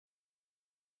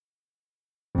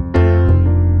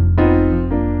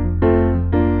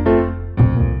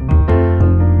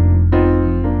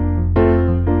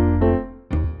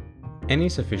Any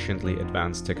sufficiently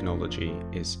advanced technology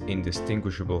is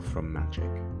indistinguishable from magic.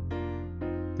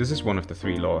 This is one of the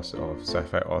 3 laws of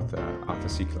sci-fi author Arthur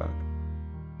C. Clarke.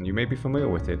 You may be familiar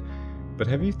with it, but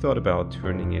have you thought about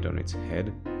turning it on its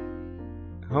head?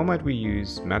 How might we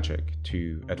use magic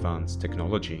to advance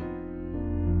technology?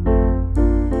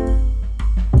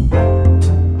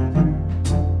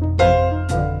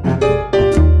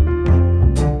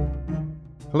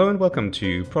 Hello and welcome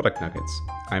to Product Nuggets.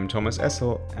 I'm Thomas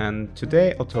Essel, and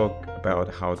today I'll talk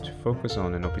about how to focus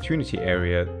on an opportunity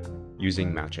area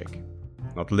using magic.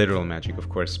 Not literal magic, of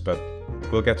course, but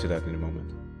we'll get to that in a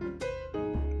moment.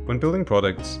 When building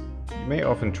products, you may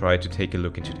often try to take a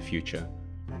look into the future.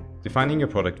 Defining your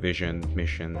product vision,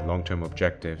 mission, long-term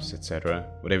objectives, etc.,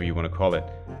 whatever you want to call it.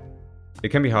 It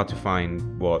can be hard to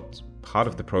find what part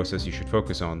of the process you should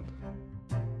focus on.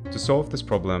 To solve this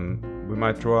problem, we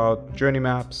might draw out journey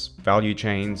maps, value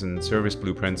chains, and service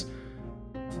blueprints,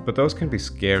 but those can be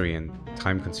scary and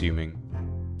time-consuming.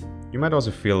 You might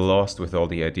also feel lost with all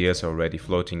the ideas already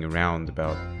floating around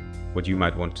about what you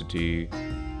might want to do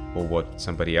or what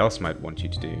somebody else might want you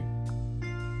to do.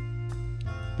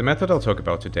 The method I'll talk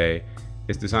about today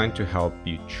is designed to help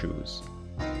you choose.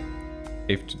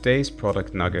 If today's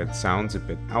product nugget sounds a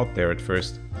bit out there at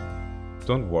first,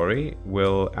 don't worry,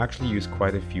 we'll actually use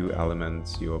quite a few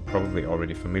elements you're probably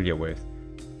already familiar with,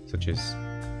 such as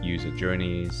user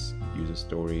journeys, user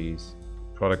stories,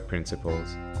 product principles,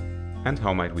 and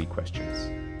how might we questions.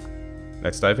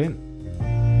 Let's dive in.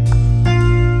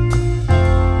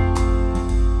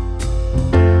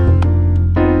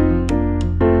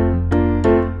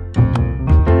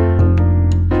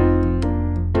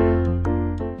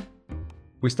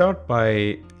 We start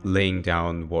by laying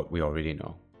down what we already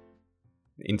know.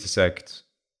 Intersect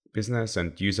business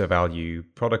and user value,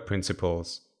 product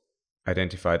principles,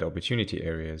 identified opportunity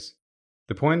areas.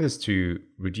 The point is to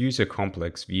reduce a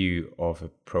complex view of a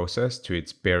process to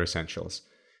its bare essentials,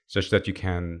 such that you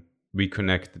can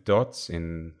reconnect the dots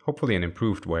in hopefully an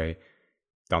improved way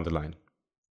down the line.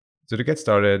 So to get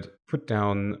started, put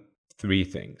down 3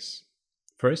 things.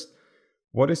 First,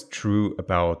 what is true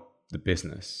about the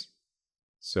business?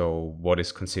 So what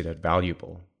is considered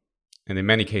valuable? And in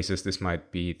many cases, this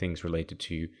might be things related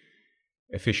to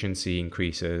efficiency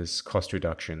increases, cost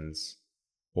reductions,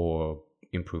 or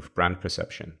improved brand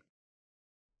perception.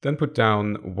 Then put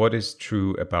down what is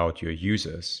true about your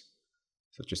users,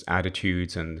 such as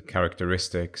attitudes and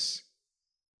characteristics.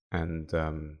 And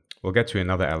we'll get to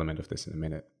another element of this in a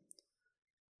minute.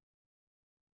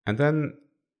 And then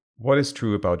what is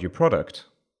true about your product?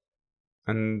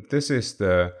 And this is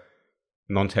the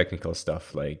non-technical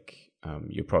stuff like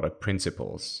your product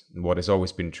principles, and what has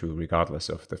always been true regardless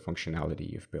of the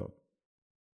functionality you've built.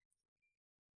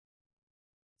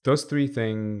 Those 3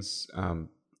 things,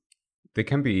 they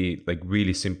can be like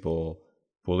really simple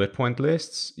bullet point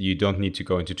lists. You don't need to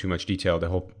go into too much detail. The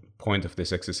whole point of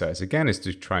this exercise, again, is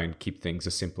to try and keep things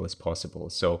as simple as possible.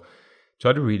 So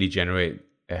try to really generate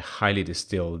a highly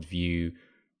distilled view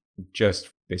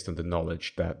just based on the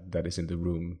knowledge that is in the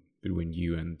room between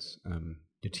you and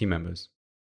your team members.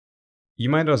 You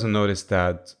might also notice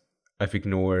that I've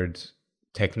ignored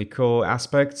technical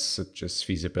aspects such as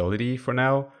feasibility for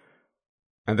now,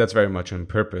 and that's very much on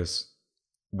purpose.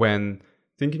 When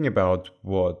thinking about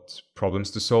what problems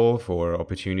to solve or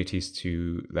opportunities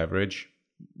to leverage,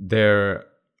 there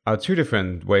are 2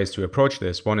 different ways to approach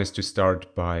this. One is to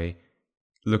start by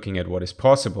looking at what is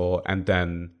possible, and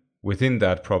then within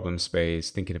that problem space,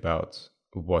 thinking about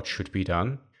what should be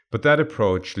done. But that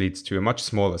approach leads to a much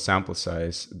smaller sample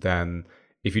size than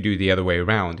if you do the other way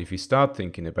around. If you start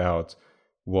thinking about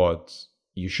what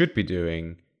you should be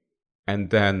doing and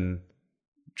then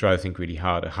try to think really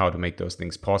hard how to make those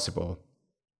things possible,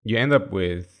 you end up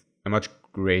with a much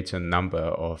greater number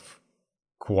of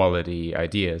quality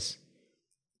ideas.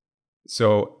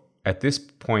 So at this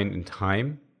point in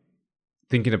time,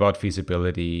 thinking about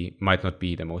feasibility might not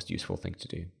be the most useful thing to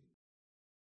do.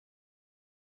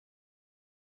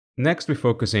 Next, we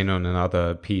focus in on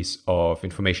another piece of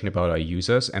information about our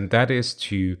users, and that is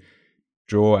to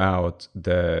draw out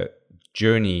the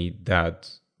journey that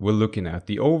we're looking at,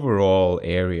 the overall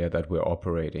area that we're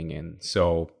operating in.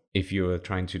 So if you're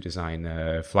trying to design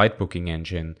a flight booking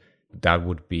engine, that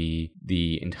would be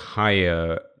the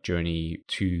entire journey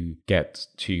to get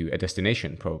to a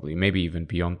destination, probably, maybe even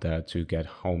beyond that, to get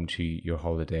home to your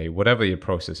holiday. Whatever your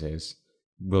process is,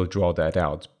 we'll draw that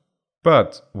out.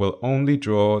 But we'll only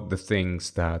draw the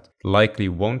things that likely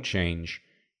won't change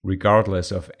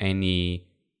regardless of any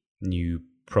new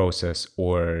process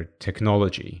or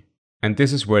technology. And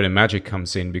this is where the magic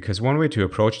comes in, because one way to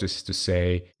approach this is to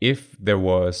say, if there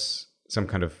was some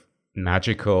kind of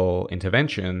magical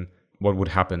intervention, what would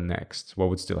happen next? What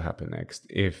would still happen next?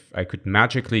 If I could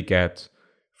magically get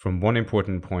from one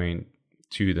important point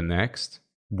to the next,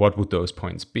 what would those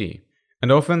points be?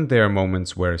 And often there are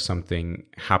moments where something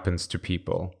happens to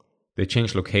people. They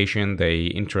change location, they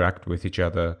interact with each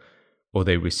other, or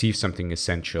they receive something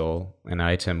essential, an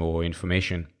item or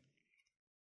information.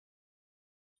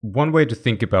 One way to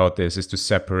think about this is to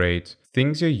separate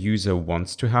things your user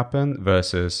wants to happen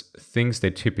versus things they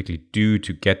typically do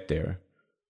to get there.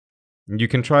 You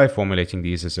can try formulating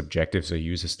these as objectives or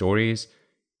user stories,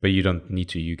 but you don't need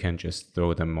to. You can just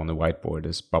throw them on the whiteboard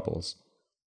as bubbles.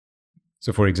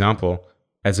 So for example,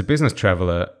 as a business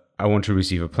traveler, I want to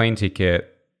receive a plane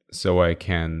ticket so I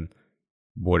can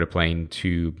board a plane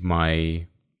to my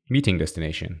meeting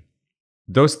destination.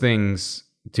 Those things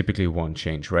typically won't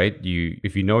change, right?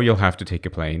 If you know you'll have to take a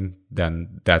plane,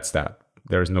 then that's that.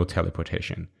 There is no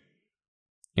teleportation.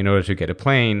 In order to get a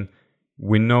plane,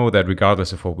 we know that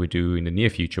regardless of what we do in the near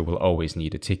future, we'll always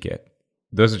need a ticket.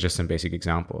 Those are just some basic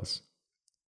examples.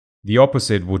 The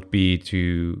opposite would be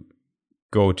to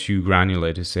go too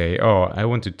granular to say, oh, I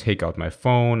want to take out my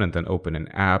phone and then open an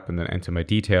app and then enter my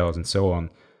details and so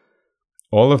on.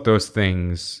 All of those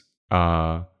things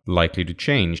are likely to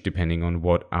change depending on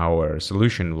what our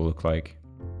solution will look like.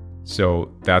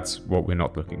 So that's what we're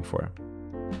not looking for.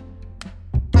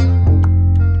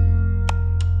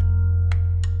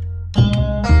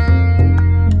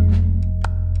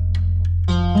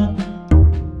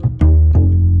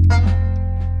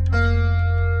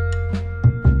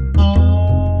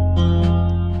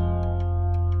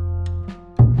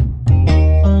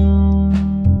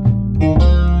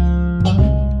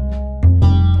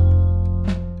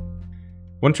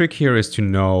 One trick here is to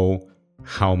know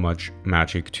how much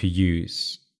magic to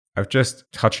use. I've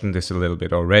just touched on this a little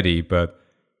bit already, but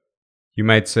you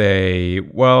might say,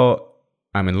 well,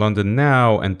 I'm in London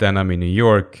now and then I'm in New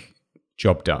York,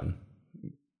 job done.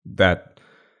 That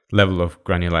level of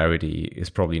granularity is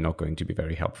probably not going to be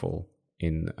very helpful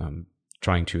in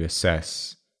trying to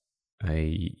assess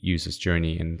a user's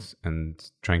journey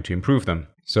and trying to improve them.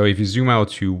 So if you zoom out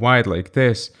too wide like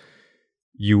this,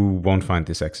 you won't find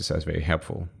this exercise very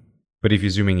helpful. But if you're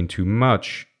zooming in too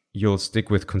much, you'll stick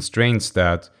with constraints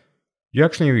that you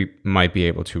actually might be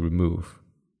able to remove.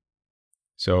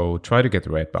 So try to get the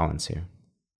right balance here.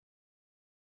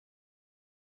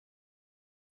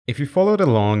 If you followed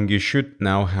along, you should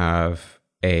now have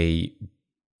a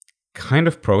kind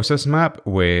of process map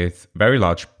with very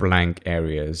large blank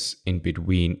areas in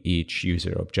between each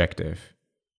user objective.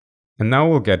 And now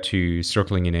we'll get to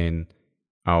circling in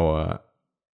our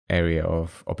area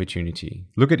of opportunity.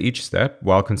 Look at each step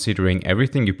while considering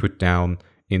everything you put down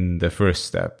in the first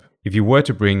step. If you were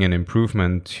to bring an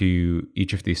improvement to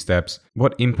each of these steps,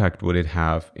 what impact would it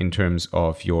have in terms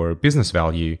of your business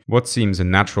value? What seems a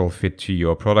natural fit to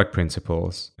your product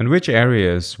principles? And which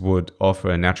areas would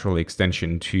offer a natural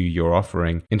extension to your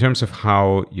offering in terms of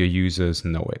how your users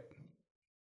know it?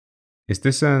 Is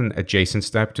this an adjacent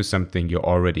step to something you're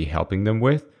already helping them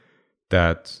with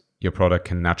that your product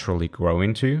can naturally grow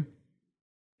into?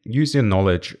 Use your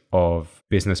knowledge of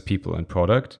business people and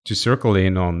product to circle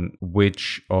in on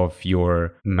which of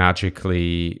your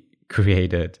magically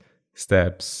created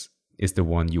steps is the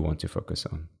one you want to focus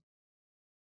on.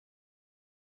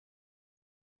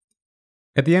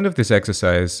 At the end of this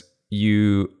exercise,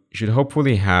 you should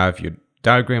hopefully have your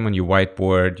diagram on your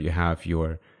whiteboard. You have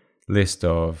your list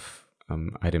of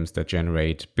items that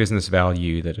generate business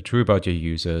value, that are true about your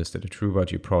users, that are true about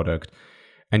your product.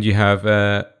 And you have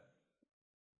a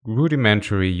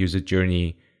rudimentary user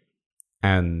journey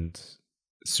and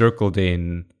circled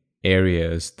in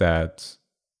areas that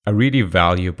are really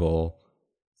valuable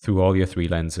through all your three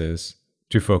lenses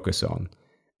to focus on.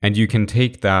 And you can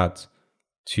take that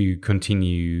to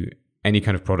continue any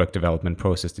kind of product development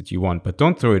process that you want, but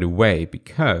don't throw it away,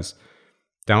 because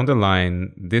down the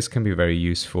line, this can be very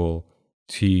useful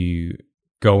to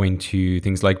go into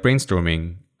things like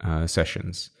brainstorming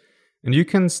sessions. And you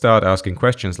can start asking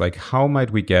questions like, how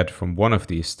might we get from one of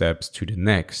these steps to the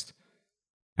next?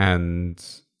 And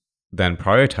then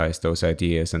prioritize those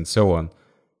ideas and so on.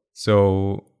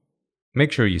 So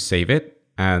make sure you save it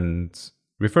and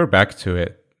refer back to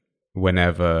it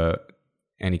whenever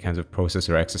any kinds of process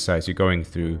or exercise you're going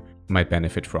through might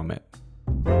benefit from it.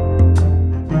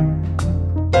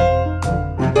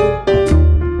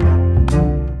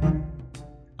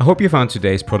 I hope you found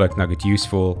today's Product Nugget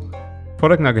useful.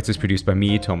 Product Nuggets is produced by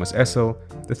me, Thomas Essel.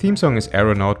 The theme song is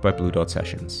Aeronaut by Blue Dot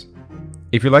Sessions.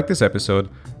 If you like this episode,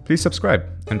 please subscribe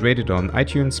and rate it on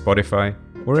iTunes, Spotify,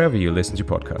 wherever you listen to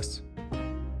podcasts.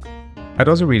 I'd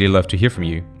also really love to hear from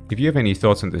you. If you have any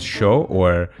thoughts on this show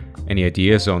or any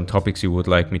ideas on topics you would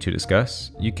like me to discuss,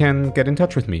 you can get in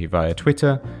touch with me via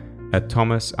Twitter at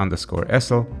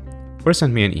Thomas_Essel or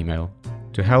send me an email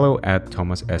to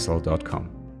hello@thomasessel.com.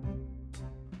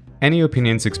 Any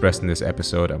opinions expressed in this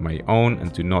episode are my own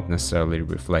and do not necessarily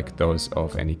reflect those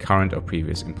of any current or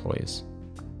previous employees.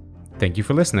 Thank you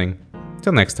for listening.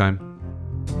 Till next time.